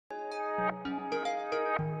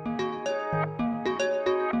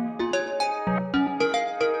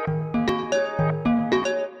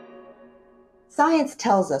Science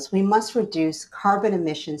tells us we must reduce carbon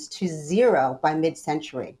emissions to zero by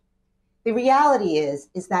mid-century. The reality is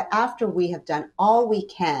that after we have done all we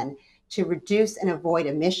can to reduce and avoid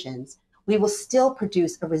emissions, we will still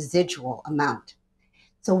produce a residual amount.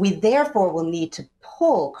 So we therefore will need to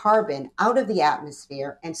pull carbon out of the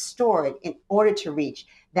atmosphere and store it in order to reach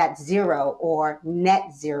that zero or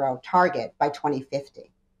net zero target by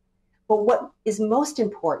 2050. But what is most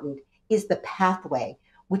important is the pathway,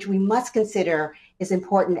 which we must consider is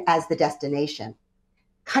important as the destination.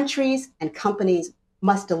 Countries and companies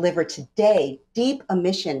must deliver today deep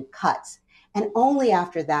emission cuts, and only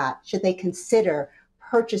after that should they consider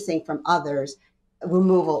purchasing from others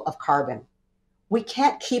removal of carbon. We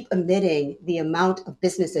can't keep emitting the amount of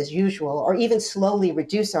business as usual or even slowly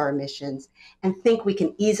reduce our emissions and think we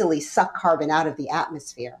can easily suck carbon out of the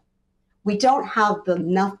atmosphere. We don't have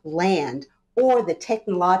enough land or the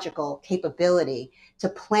technological capability to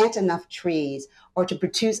plant enough trees or to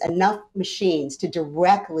produce enough machines to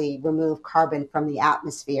directly remove carbon from the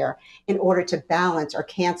atmosphere in order to balance or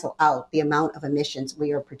cancel out the amount of emissions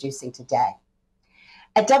we are producing today.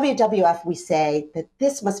 At WWF, we say that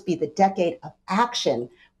this must be the decade of action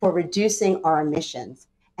for reducing our emissions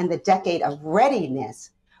and the decade of readiness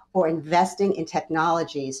for investing in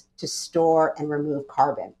technologies to store and remove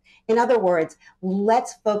carbon. In other words,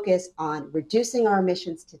 let's focus on reducing our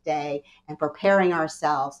emissions today and preparing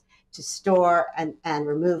ourselves to store and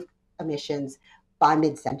remove emissions by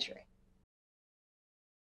mid-century.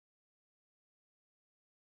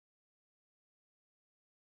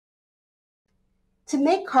 To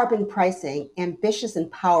make carbon pricing ambitious and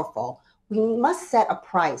powerful, we must set a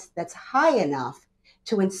price that's high enough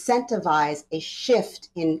to incentivize a shift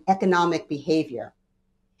in economic behavior.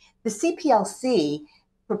 The CPLC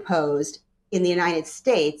proposed in the United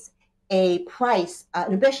States an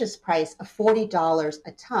ambitious price of $40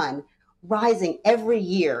 a ton, rising every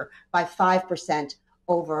year by 5%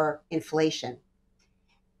 over inflation.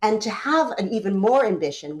 And to have an even more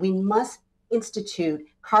ambition, we must institute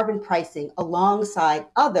carbon pricing alongside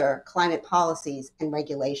other climate policies and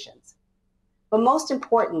regulations. But most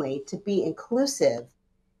importantly, to be inclusive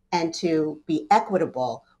and to be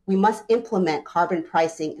equitable, we must implement carbon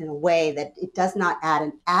pricing in a way that it does not add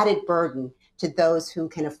an added burden to those who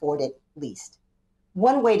can afford it least.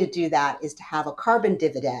 One way to do that is to have a carbon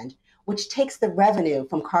dividend, which takes the revenue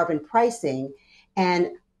from carbon pricing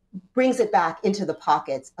and brings it back into the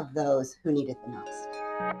pockets of those who need it the most.